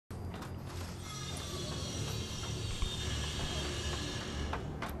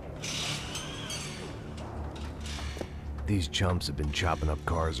These chumps have been chopping up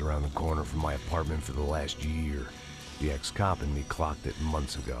cars around the corner from my apartment for the last year. The ex-cop in me clocked it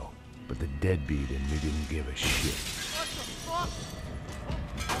months ago, but the deadbeat in me didn't give a shit.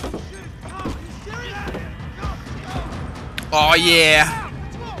 Oh yeah!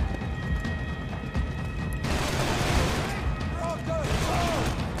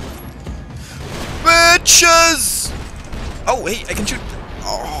 Bitches! Oh hey, I can shoot.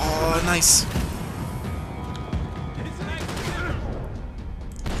 Oh, nice.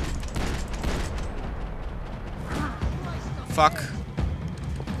 Fuck.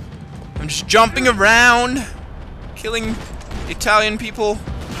 I'm just jumping around, killing Italian people.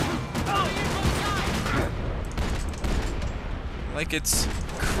 Like it's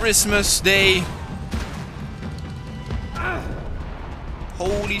Christmas Day.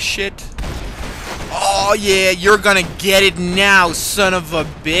 Holy shit. Oh yeah, you're gonna get it now, son of a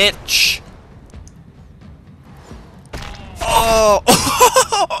bitch. Oh.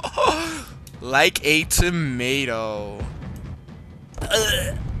 Like a tomato.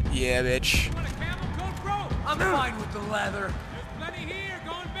 Yeah, bitch. I'm fine with the leather.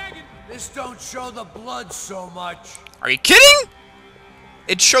 This don't show the blood so much. Are you kidding?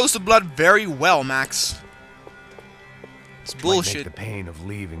 It shows the blood very well, Max. It's bullshit. Might make the pain of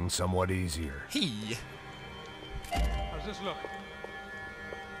leaving somewhat easier. Hey. How's this look?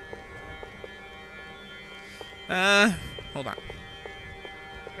 Hold on.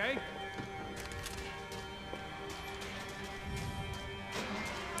 Okay.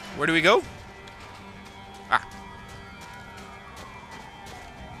 Where do we go? Ah.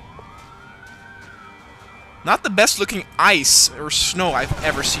 Not the best looking ice or snow I've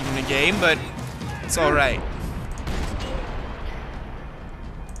ever seen in a game, but it's alright.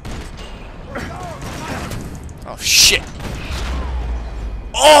 Oh shit.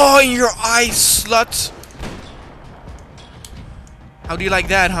 Oh, in your eyes, slut! How do you like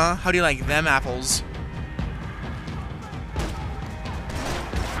that, huh? How do you like them apples?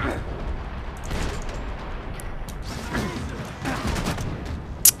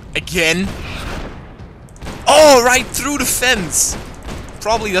 Again? Oh, right through the fence!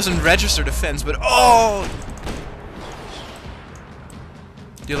 Probably doesn't register the fence, but oh!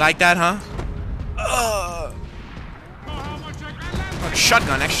 Do you like that, huh? Oh, the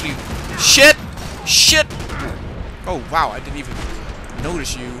shotgun actually. Shit! Shit! Oh, wow, I didn't even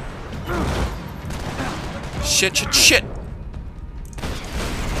notice you. Shit, shit, shit!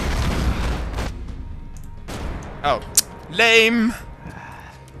 Oh. Lame!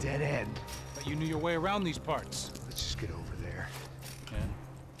 Dead end. But you knew your way around these parts. Let's just get over there. Yeah.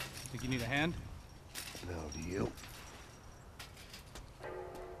 Think you need a hand? No, do you?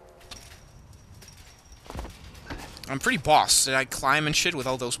 I'm pretty boss. Did I climb and shit with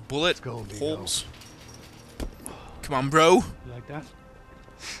all those bullet Go, holes? Come on, bro. You like that?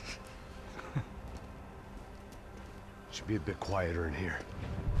 Should be a bit quieter in here.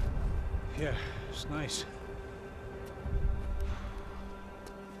 Yeah, it's nice.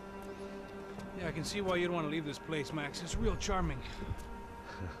 Yeah, I can see why you'd want to leave this place, Max. It's real charming.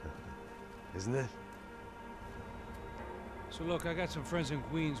 Isn't it? So look, I got some friends in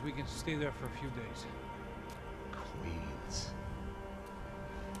Queens. We can stay there for a few days. Queens.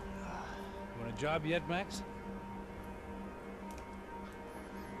 You want a job yet, Max?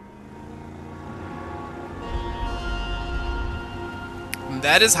 And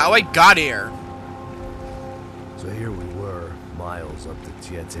that is how I got here. So here we were, miles up the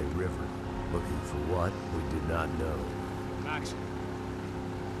Tiete River, looking for what we did not know. Max.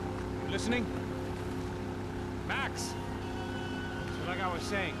 You listening? Max! So like I was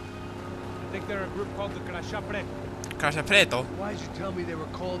saying, I think they're a group called the Crasha Preto. Crasha Preto. Why'd you tell me they were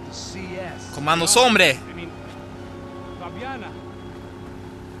called the CS? Comando Sombre. I mean, Fabiana.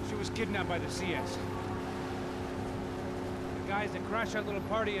 She was kidnapped by the CS. The guys that crashed that little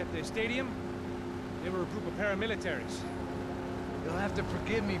party at the stadium, they were a group of paramilitaries. You'll have to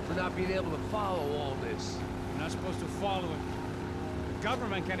forgive me for not being able to follow all this. You're not supposed to follow it. The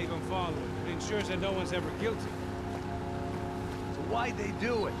government can't even follow it. It ensures that no one's ever guilty. So why'd they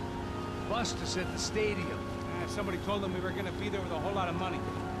do it? Bust us at the stadium. Somebody told them we were gonna be there with a whole lot of money.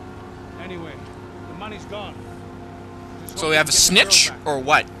 Anyway, the money's gone. So we have a snitch, or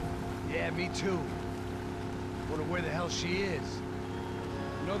what? Yeah, me too. Wonder where the hell she is.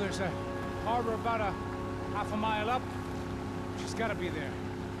 You know, there's a harbor about a half a mile up. She's gotta be there.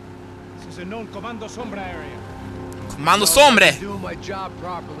 This is a known Comando Sombra area. Comando Sombre. Doing my job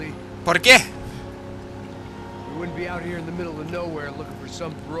properly. ¿Por qué? We wouldn't be out here in the middle of nowhere looking for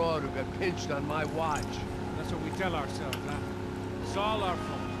some broad who got pinched on my watch. That's what we tell ourselves, huh? It's all our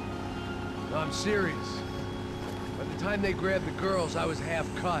fault. No, I'm serious. By the time they grabbed the girls, I was half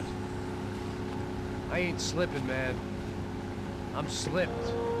cut. I ain't slipping, man. I'm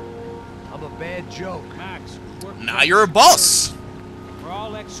slipped. I'm a bad joke. Max, Now you're a boss. we're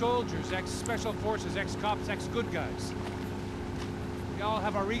all ex-soldiers, ex-special forces, ex-cops, ex-good guys. We all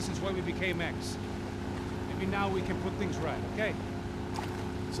have our reasons why we became ex. Maybe now we can put things right, okay?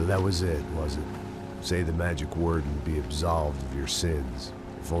 So that was it, was it? Say the magic word and be absolved of your sins.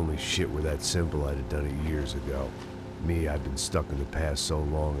 If only shit were that simple, I'd have done it years ago. Me, I've been stuck in the past so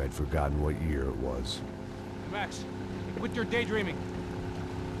long I'd forgotten what year it was. Max, quit your daydreaming.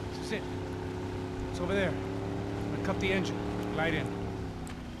 This is it. It's over there. I'm gonna cut the engine. Glide in.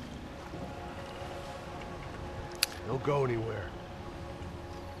 Don't go anywhere.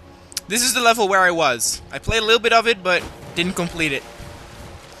 This is the level where I was. I played a little bit of it, but didn't complete it.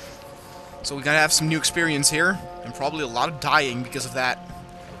 So we gotta have some new experience here, and probably a lot of dying because of that.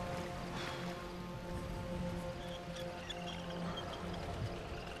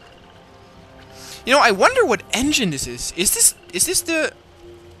 You know, I wonder what engine this is. Is this the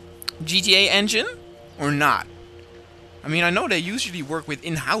GTA engine or not? I mean, I know they usually work with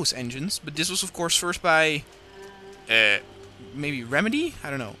in-house engines, but this was of course first by maybe Remedy? I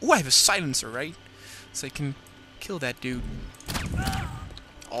don't know. Oh, I have a silencer, right? So I can kill that dude.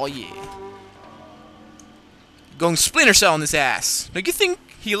 Oh yeah. Going Splinter Cell on his ass. Don't you think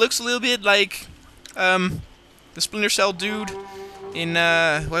he looks a little bit like the Splinter Cell dude in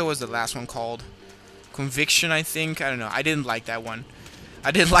what was the last one called? Conviction, I think. I don't know. I didn't like that one.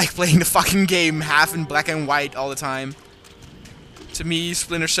 I didn't like playing the fucking game half in black and white all the time. To me,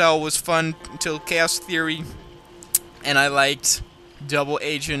 Splinter Cell was fun until Chaos Theory, and I liked Double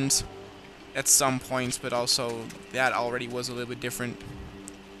Agent at some points, but also that already was a little bit different.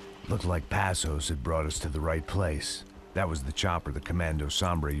 Looked like Passos had brought us to the right place. That was the chopper the Commando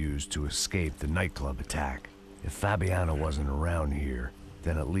Sombre used to escape the nightclub attack. If Fabiana wasn't around here,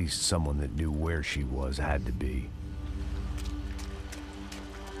 then at least someone that knew where she was had to be.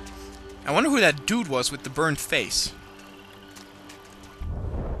 I wonder who that dude was with the burned face.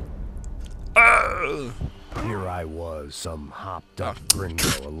 Here I was, some hopped-up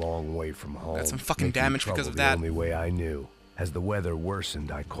gringo a long way from home. Got some fucking making damage trouble because of the that. only way I knew. As the weather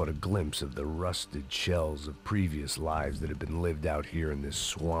worsened, I caught a glimpse of the rusted shells of previous lives that had been lived out here in this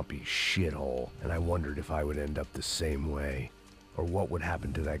swampy shithole, and I wondered if I would end up the same way, or what would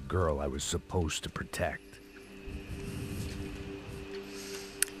happen to that girl I was supposed to protect.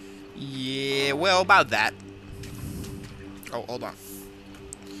 Yeah, well, about that. Oh, hold on.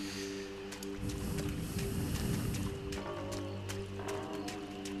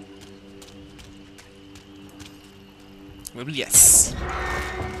 Well, yes.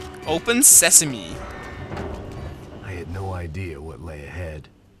 Open sesame. I had no idea what lay ahead,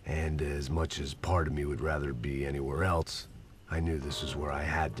 and as much as part of me would rather be anywhere else, I knew this was where I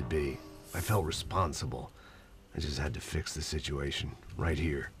had to be. I felt responsible. I just had to fix the situation, right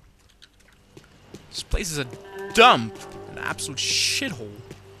here. This place is a dump. An absolute shithole.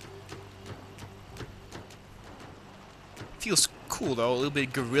 Feels cool, though. A little bit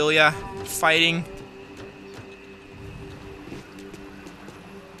of guerrilla fighting.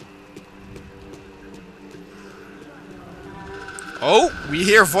 Oh, we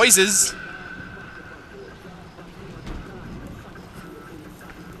hear voices.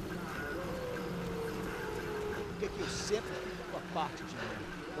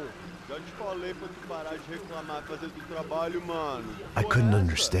 I couldn't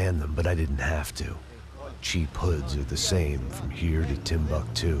understand them, but I didn't have to. Cheap hoods are the same from here to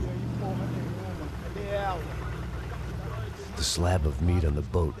Timbuktu. The slab of meat on the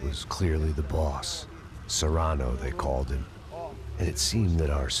boat was clearly the boss. Serrano, they called him. And it seemed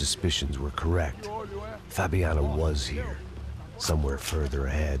that our suspicions were correct. Fabiana was here, somewhere further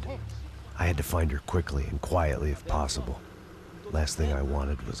ahead. I had to find her quickly and quietly if possible. Last thing I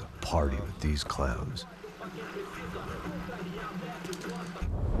wanted was a party with these clowns.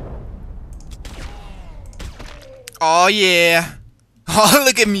 Oh yeah. Oh,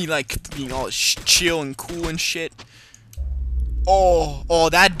 look at me, like being all chill and cool and shit. Oh,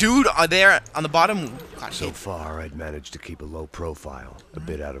 that dude there on the bottom. God, So far, I'd managed to keep a low profile, a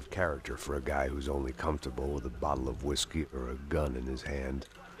bit out of character for a guy who's only comfortable with a bottle of whiskey or a gun in his hand.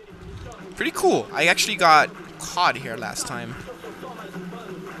 pretty cool. I actually got caught here last time.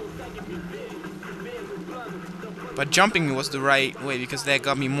 But jumping was the right way because that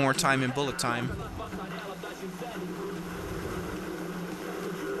got me more time in bullet time.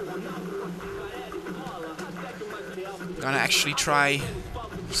 Gonna actually try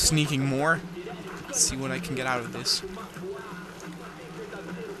sneaking more. See what I can get out of this.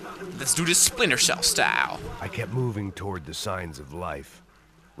 Let's do this Splinter Cell style. I kept moving toward the signs of life,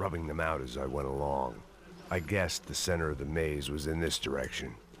 rubbing them out as I went along. I guessed the center of the maze was in this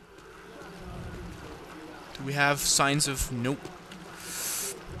direction. Do we have signs of... Nope.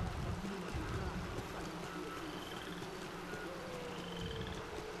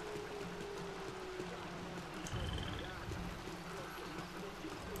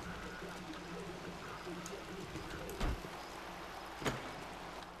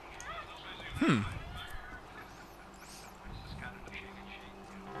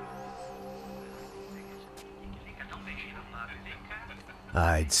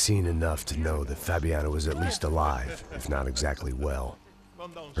 I'd seen enough to know that Fabiana was at least alive, if not exactly well.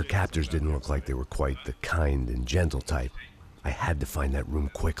 Her captors didn't look like they were quite the kind and gentle type. I had to find that room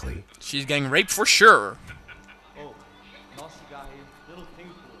quickly. She's getting raped for sure. Oh, nossa cigarro aí, eu não tenho,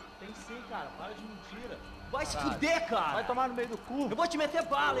 pô. Tem sim, cara, para de mentira. Vai se fuder, cara. Vai tomar no meio do cu. Eu vou te meter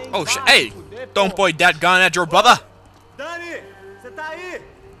bala, hein. Oh shit, hey! Don't point that gun at your brother! Dani, você tá aí?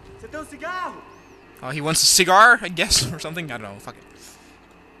 Você tem cigarro? Oh, he wants a cigar, I guess, or something? I don't know, fuck it.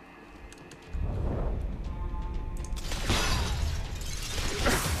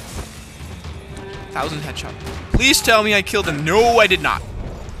 Thousand headshot. Please tell me I killed him. No, I did not.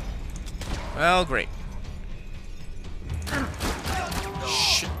 Well, great.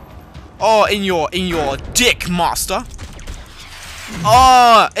 Shit. Oh, in your dick, master.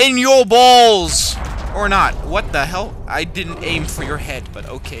 Oh, in your balls. Or not. What the hell? I didn't aim for your head, but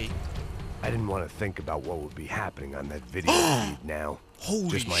okay. I didn't want to think about what would be happening on that video feed now. Holy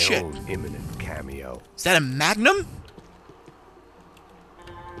Just my shit. own imminent cameo. Is that a Magnum?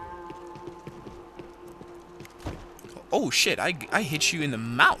 Oh shit, I hit you in the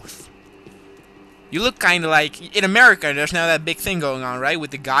mouth. You look kind of like... In America, there's now that big thing going on, right?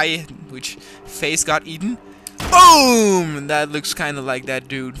 With the guy which face got eaten. Boom! That looks kind of like that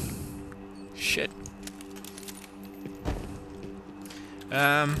dude. Shit.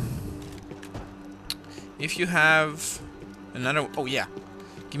 If you have another... Oh yeah.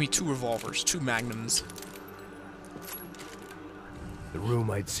 Give me 2 revolvers, 2 magnums. The room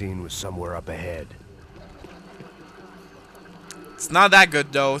I'd seen was somewhere up ahead. It's not that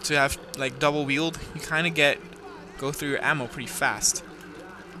good though to have like double wield. You kind of go through your ammo pretty fast.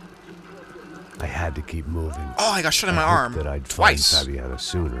 I had to keep moving. Oh, I got shot in my I hoped arm that I'd twice. find Fabiana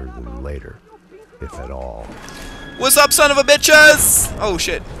sooner than later, if at all. What's up, son of a bitches? Oh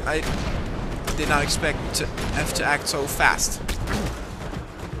shit! I did not expect to have to act so fast.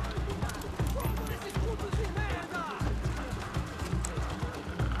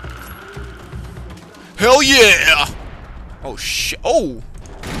 Hell yeah! Oh shit! Oh!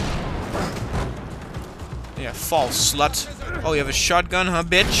 Yeah, fall, slut. Oh, you have a shotgun, huh,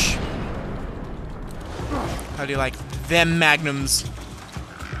 bitch? How do you like them magnums?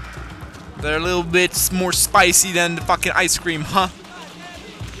 They're a little bit more spicy than the fucking ice cream, huh?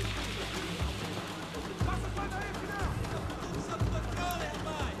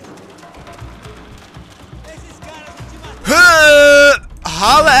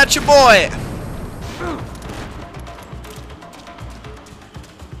 Holla at your boy!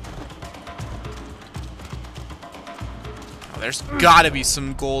 Oh, there's gotta be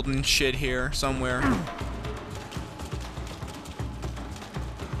some golden shit here somewhere.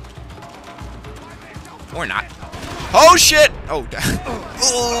 Or not. Oh shit! Oh,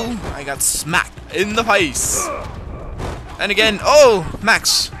 oh, I got smacked in the face. And again, oh,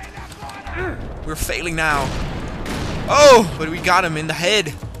 Max. We're failing now. Oh, but we got him in the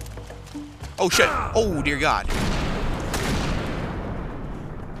head. Oh shit! Oh dear God!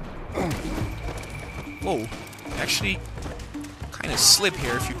 Whoa! Actually, kind of slip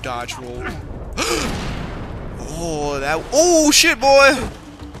here if you dodge roll. Oh, that! Oh shit, boy!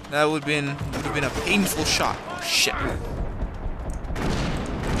 That would have been a painful shot. Oh shit!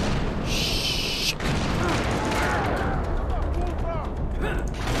 Shit!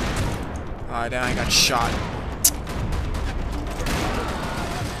 Ah, then I got shot.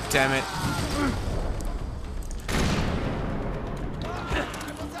 Damn it.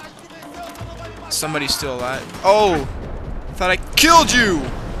 Somebody's still alive. Oh! I thought I killed you!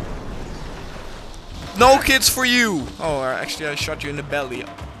 No kids for you! Oh, actually I shot you in the belly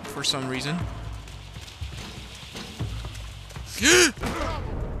for some reason.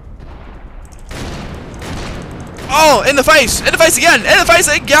 Oh! In the face! In the face again! In the face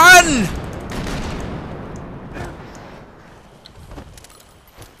again!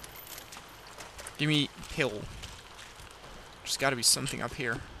 Give me pill. There's gotta be something up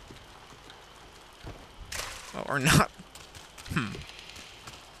here. Oh, or not.